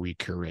client for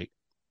Recurate?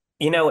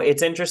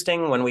 It's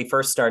interesting. When we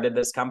first started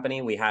this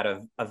company, we had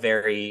a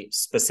very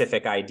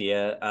specific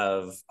idea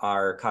of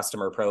our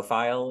customer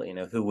profile,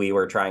 who we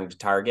were trying to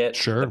target,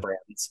 Sure. the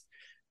brands.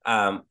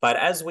 But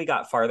as we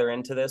got farther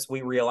into this,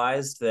 we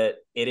realized that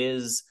it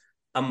is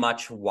a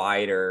much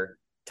wider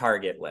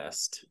target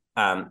list.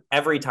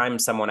 Every time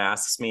someone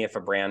asks me if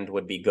a brand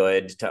would be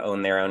good to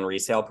own their own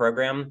resale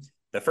program,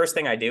 the first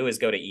thing I do is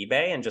go to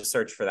eBay and just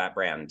search for that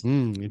brand.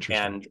 Interesting.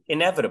 And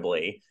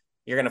inevitably,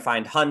 you're going to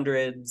find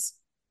hundreds,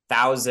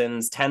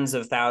 thousands, tens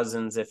of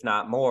thousands, if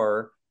not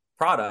more,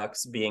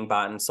 products being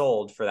bought and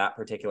sold for that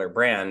particular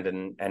brand.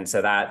 And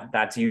so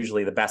that's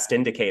usually the best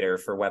indicator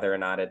for whether or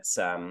not it's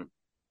a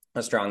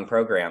strong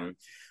program.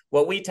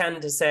 What we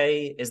tend to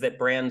say is that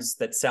brands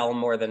that sell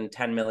more than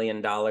 $10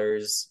 million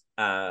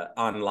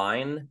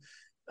online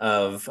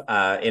of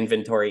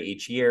inventory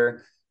each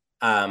year,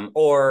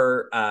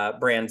 or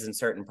brands in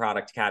certain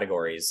product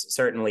categories,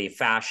 certainly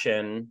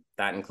fashion,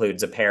 that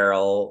includes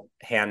apparel,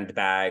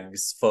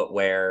 handbags,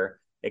 footwear,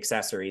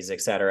 accessories,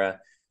 etc.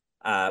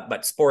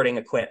 But sporting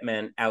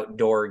equipment,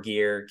 outdoor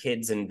gear,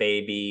 kids and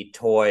baby,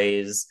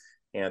 toys,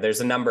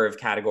 there's a number of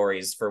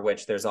categories for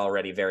which there's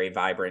already very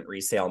vibrant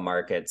resale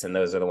markets, and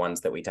those are the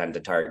ones that we tend to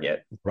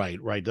target. Right.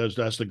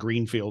 That's the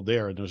greenfield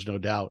there, and there's no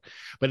doubt.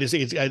 But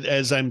it's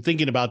as I'm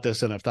thinking about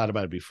this, and I've thought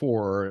about it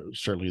before,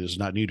 certainly this is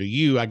not new to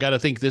you, I got to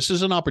think this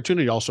is an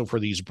opportunity also for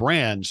these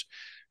brands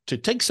to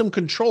take some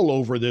control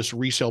over this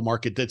resale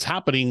market that's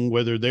happening,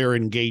 whether they're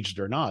engaged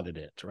or not in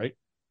it, right?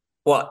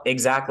 Well,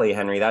 exactly,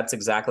 Henry. That's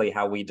exactly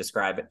how we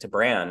describe it to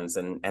brands,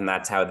 and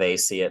that's how they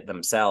see it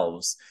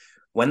themselves.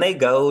 When they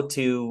go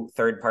to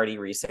third-party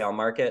resale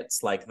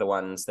markets like the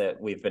ones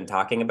that we've been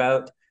talking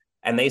about,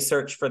 and they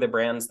search for the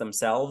brands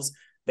themselves,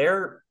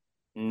 they're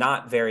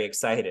not very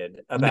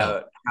excited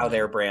about how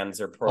their brands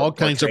are all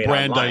kinds of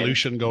brand online.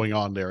 dilution going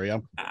on there. Yeah,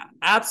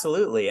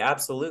 absolutely.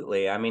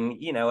 I mean,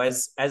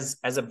 as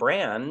a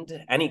brand,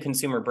 any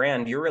consumer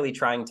brand, you're really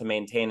trying to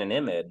maintain an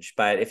image.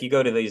 But if you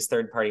go to these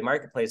third-party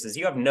marketplaces,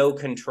 you have no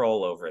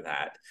control over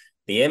that.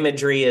 The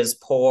imagery is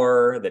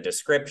poor, the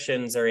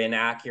descriptions are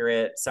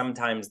inaccurate,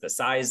 sometimes the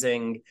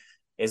sizing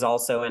is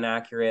also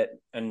inaccurate.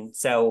 And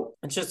so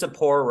it's just a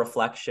poor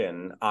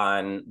reflection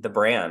on the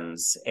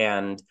brands.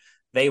 And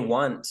they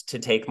want to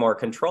take more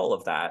control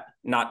of that,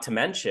 not to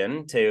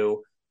mention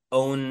to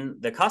own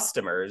the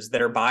customers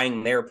that are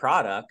buying their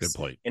products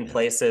in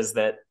places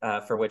that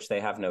for which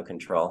they have no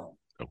control.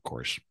 Of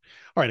course.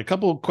 All right, a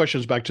couple of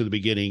questions back to the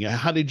beginning.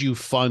 How did you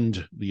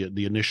fund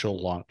the initial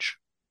launch?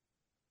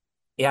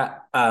 Yeah,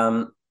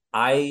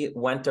 I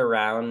went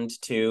around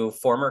to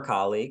former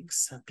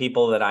colleagues,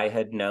 people that I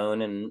had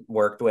known and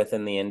worked with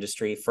in the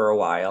industry for a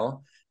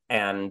while,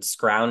 and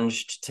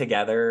scrounged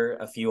together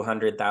a few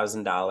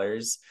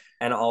 $100,000,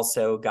 and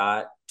also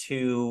got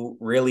two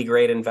really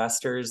great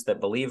investors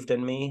that believed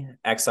in me,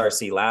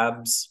 XRC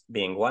Labs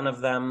being one of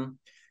them,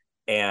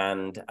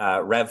 and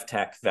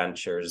RevTech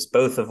Ventures,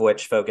 both of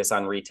which focus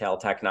on retail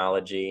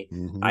technology.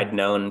 I'd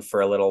known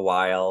for a little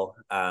while,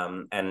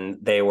 and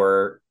they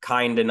were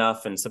kind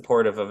enough and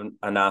supportive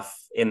enough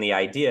in the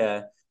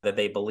idea that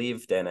they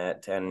believed in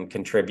it and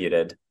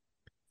contributed.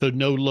 So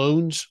no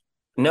loans?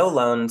 No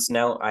loans.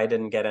 No, I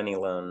didn't get any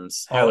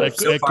loans.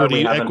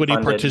 Equity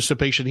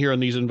participation here on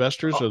these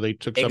investors, so they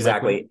took some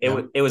exactly.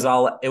 It was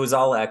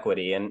all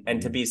equity,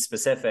 and to be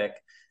specific,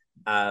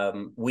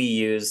 we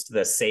used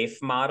the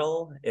SAFE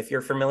model, if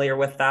you're familiar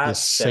with that. The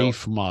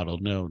SAFE model.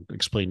 No,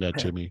 explain that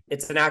to me.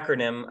 It's an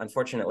acronym.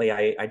 Unfortunately,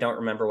 I don't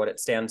remember what it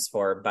stands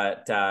for,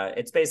 but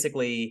it's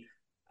basically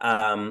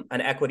an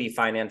equity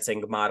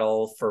financing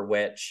model for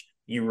which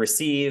you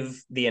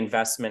receive the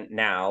investment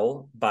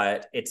now,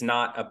 but it's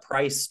not a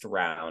priced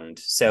round.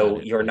 So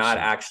you're not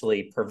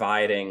actually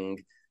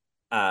providing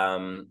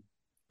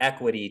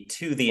equity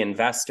to the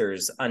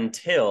investors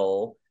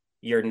until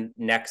your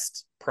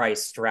next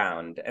priced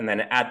round. And then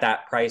at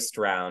that priced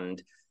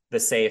round, the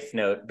SAFE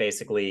note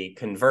basically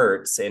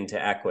converts into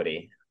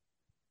equity.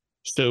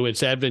 So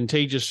it's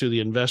advantageous to the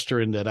investor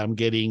in that I'm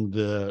getting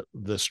the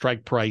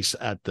strike price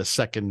at the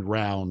second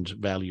round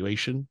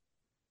valuation?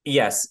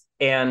 Yes.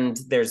 And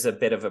there's a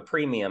bit of a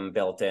premium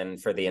built in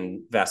for the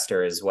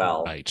investor as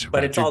well. Right.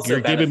 But it's also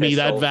you're giving me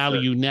that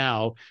value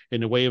now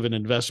in the way of an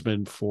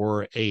investment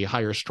for a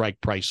higher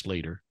strike price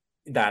later.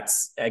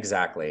 That's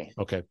exactly.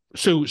 Okay.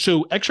 So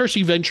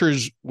XRC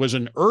Ventures was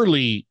an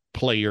early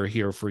player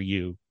here for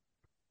you,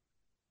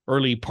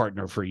 early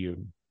partner for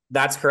you.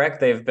 That's correct.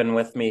 They've been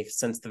with me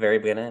since the very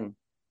beginning.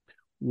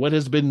 What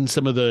has been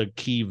some of the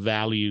key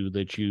value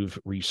that you've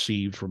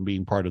received from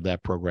being part of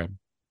that program?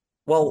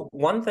 Well,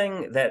 one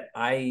thing that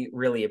I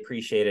really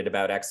appreciated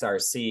about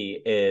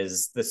XRC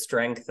is the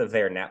strength of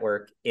their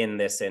network in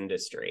this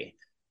industry.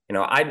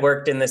 I'd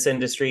worked in this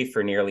industry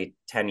for nearly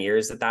 10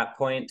 years at that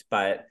point,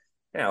 but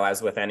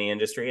as with any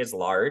industry, is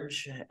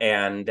large,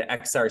 and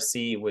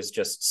XRC was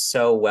just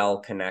so well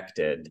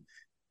connected.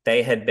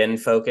 They had been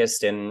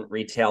focused in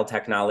retail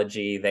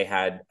technology. They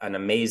had an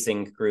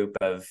amazing group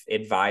of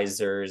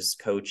advisors,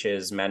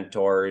 coaches,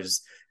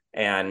 mentors,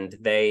 and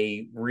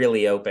they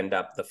really opened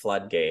up the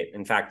floodgate.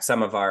 In fact,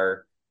 some of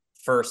our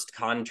first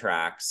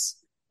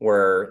contracts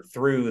were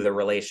through the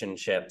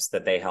relationships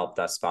that they helped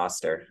us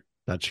foster.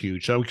 That's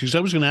huge. So, because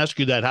I was going to ask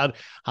you that,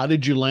 how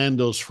did you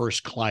land those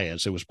first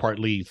clients? It was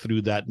partly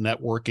through that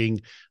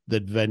networking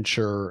that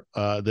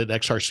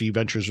XRC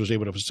Ventures was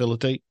able to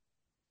facilitate.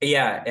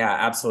 Yeah,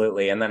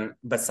 absolutely. And then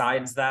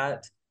besides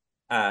that,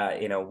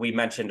 we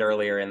mentioned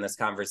earlier in this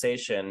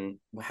conversation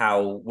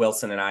how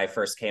Wilson and I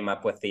first came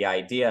up with the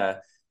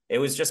idea. It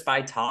was just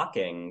by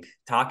talking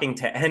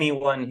to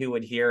anyone who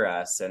would hear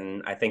us.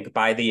 And I think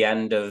by the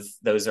end of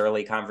those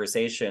early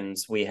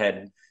conversations, we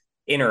had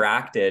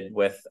interacted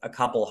with a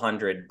couple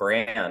hundred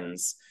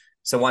brands.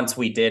 So once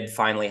we did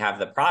finally have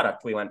the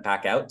product, we went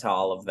back out to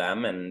all of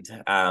them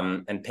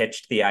and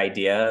pitched the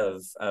idea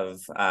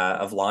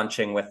of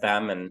launching with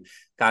them, and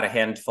got a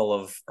handful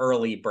of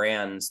early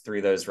brands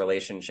through those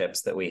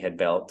relationships that we had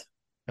built.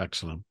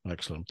 Excellent.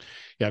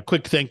 Yeah,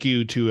 quick thank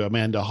you to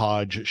Amanda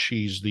Hodge.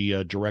 She's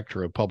the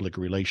Director of Public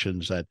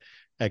Relations at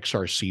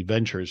XRC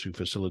Ventures, who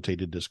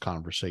facilitated this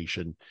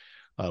conversation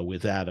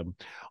with Adam.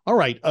 All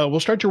right, we'll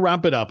start to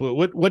wrap it up.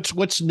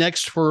 What's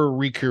next for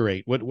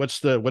Recurate?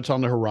 What's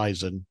on the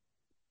horizon?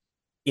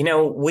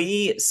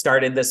 We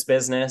started this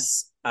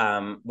business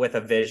with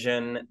a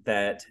vision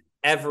that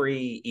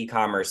every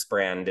e-commerce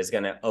brand is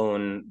going to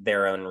own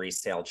their own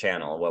resale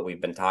channel, what we've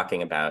been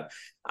talking about.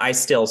 I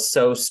still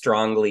so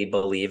strongly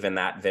believe in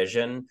that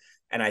vision.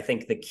 And I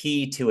think the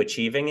key to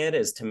achieving it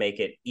is to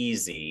make it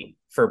easy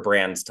for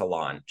brands to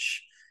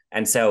launch.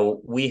 And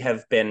so we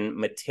have been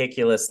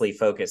meticulously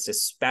focused,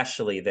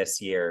 especially this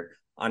year,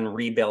 on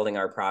rebuilding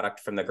our product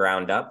from the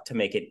ground up to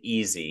make it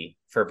easy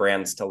for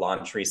brands to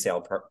launch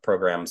resale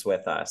programs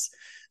with us.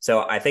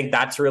 So I think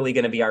that's really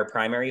going to be our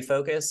primary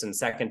focus. And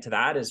second to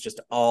that is just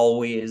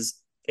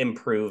always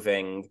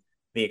improving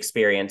the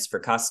experience for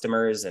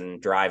customers and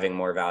driving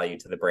more value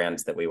to the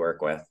brands that we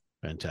work with.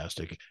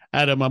 Fantastic.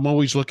 Adam, I'm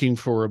always looking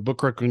for a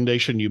book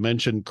recommendation. You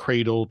mentioned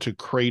Cradle to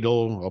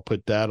Cradle. I'll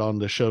put that on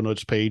the show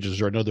notes page. Is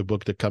there another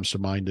book that comes to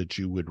mind that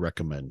you would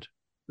recommend?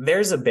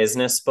 There's a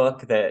business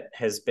book that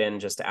has been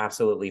just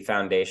absolutely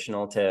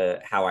foundational to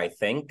how I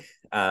think,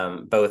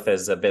 both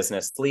as a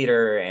business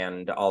leader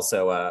and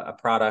also a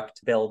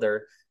product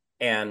builder.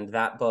 And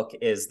that book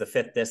is The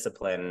Fifth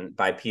Discipline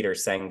by Peter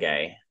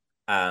Senge.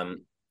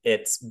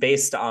 It's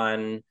based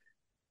on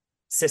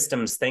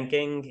systems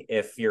thinking,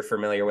 if you're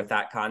familiar with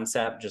that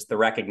concept, just the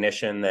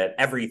recognition that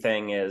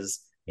everything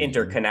is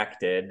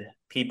interconnected.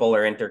 People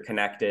are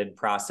interconnected,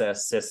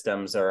 process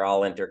systems are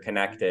all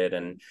interconnected.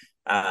 And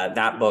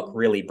that book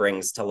really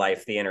brings to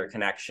life the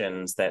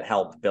interconnections that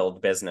help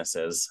build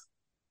businesses.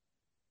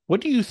 What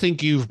do you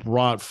think you've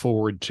brought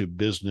forward to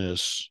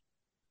business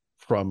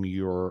from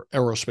your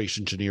aerospace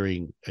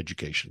engineering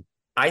education?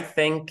 I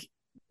think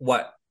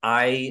what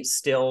I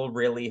still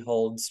really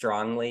hold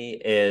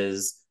strongly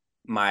is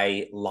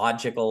my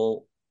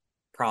logical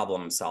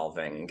problem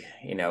solving.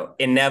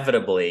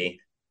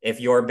 Inevitably,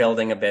 if you're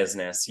building a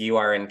business, you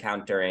are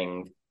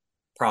encountering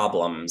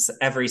problems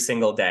every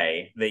single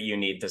day that you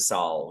need to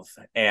solve.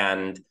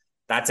 And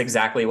that's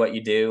exactly what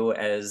you do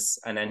as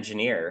an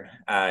engineer.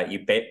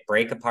 You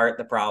break apart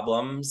the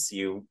problems,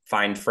 you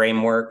find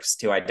frameworks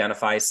to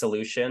identify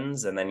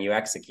solutions, and then you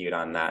execute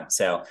on that.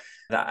 So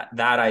that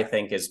I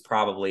think is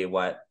probably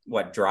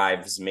what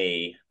drives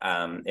me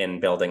in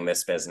building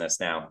this business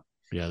now.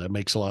 Yeah, that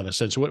makes a lot of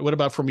sense. What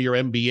about from your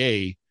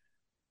MBA?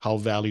 How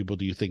valuable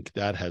do you think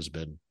that has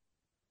been?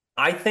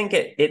 I think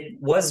it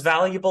was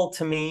valuable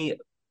to me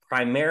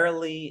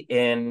primarily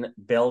in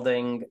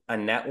building a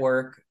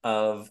network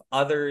of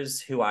others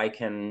who I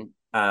can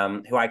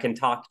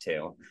talk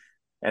to.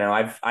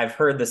 I've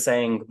heard the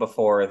saying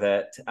before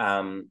that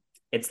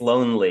it's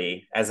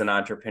lonely as an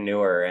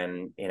entrepreneur,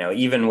 and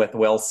even with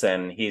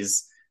Wilson,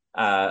 he's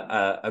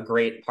a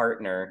great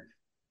partner.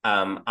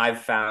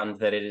 I've found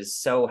that it is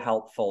so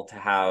helpful to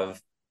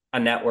have a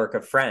network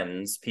of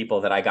friends,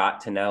 people that I got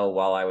to know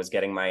while I was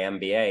getting my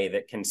MBA,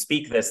 that can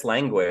speak this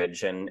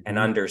language and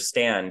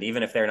understand,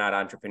 even if they're not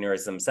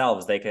entrepreneurs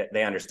themselves,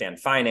 they understand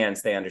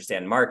finance, they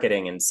understand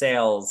marketing and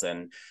sales.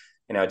 And,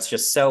 it's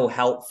just so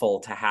helpful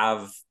to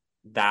have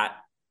that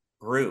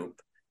group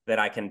that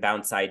I can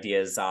bounce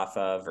ideas off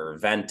of or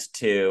vent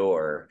to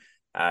or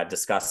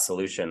discuss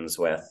solutions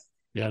with.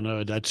 Yeah,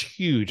 no, that's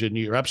huge. And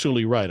you're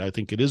absolutely right. I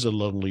think it is a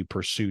lonely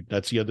pursuit.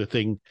 That's the other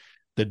thing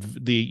that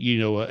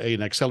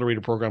an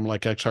accelerator program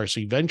like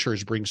XRC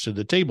Ventures brings to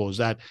the table, is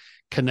that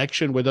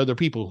connection with other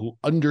people who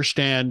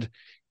understand,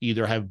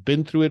 either have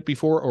been through it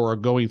before or are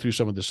going through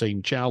some of the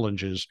same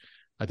challenges.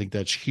 I think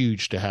that's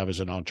huge to have as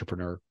an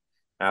entrepreneur.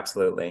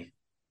 Absolutely.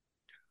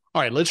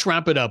 All right, let's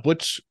wrap it up.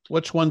 What's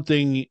one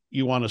thing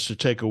you want us to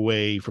take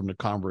away from the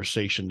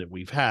conversation that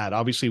we've had?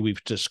 Obviously,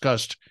 we've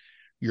discussed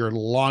your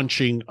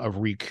launching of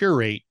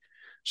Recurate.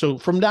 So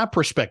from that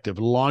perspective,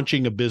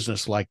 launching a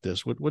business like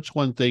this, what's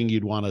one thing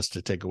you'd want us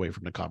to take away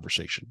from the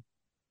conversation?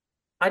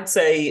 I'd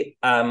say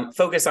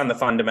focus on the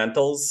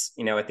fundamentals.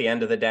 At the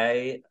end of the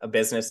day, a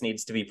business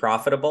needs to be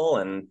profitable.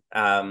 And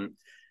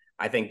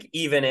I think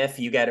even if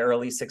you get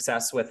early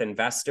success with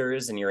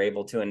investors and you're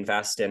able to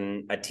invest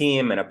in a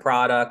team and a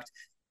product,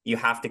 you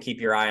have to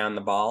keep your eye on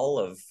the ball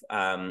of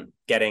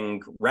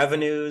getting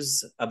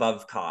revenues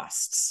above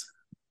costs.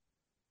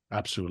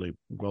 Absolutely.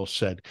 Well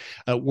said.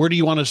 Where do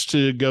you want us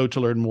to go to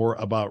learn more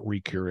about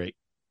Recurate?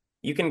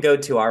 You can go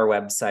to our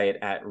website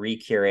at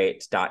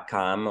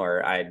recurate.com,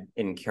 or I'd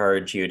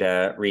encourage you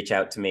to reach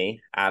out to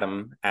me,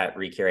 Adam at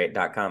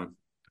recurate.com.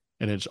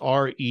 And it's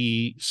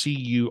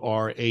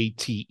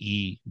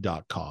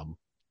RECURATE.com.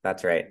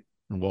 That's right.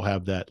 And we'll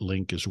have that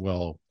link as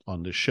well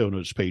on the show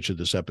notes page of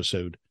this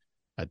episode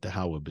at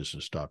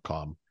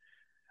thehowofbusiness.com.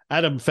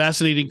 Adam,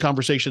 fascinating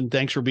conversation.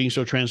 Thanks for being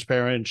so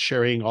transparent,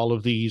 sharing all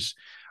of these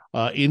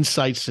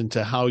insights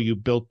into how you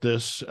built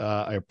this.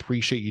 I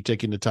appreciate you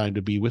taking the time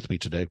to be with me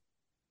today.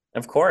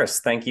 Of course.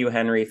 Thank you,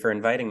 Henry, for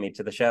inviting me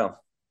to the show.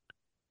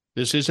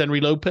 This is Henry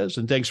Lopez,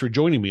 and thanks for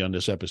joining me on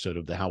this episode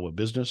of The How of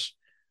Business.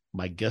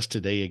 My guest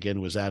today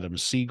again was Adam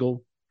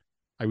Siegel.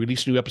 I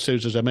release new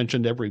episodes, as I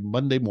mentioned, every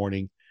Monday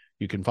morning.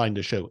 You can find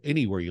the show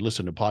anywhere you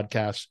listen to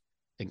podcasts,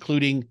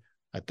 including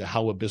at the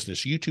How of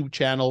Business YouTube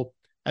channel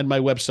and my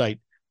website,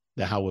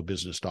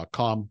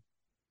 thehowofbusiness.com.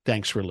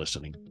 Thanks for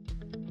listening.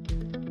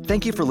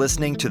 Thank you for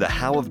listening to The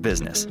How of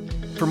Business.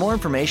 For more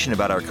information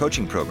about our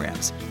coaching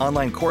programs,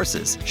 online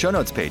courses, show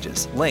notes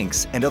pages,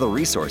 links, and other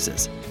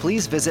resources,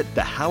 please visit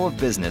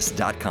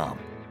thehowofbusiness.com.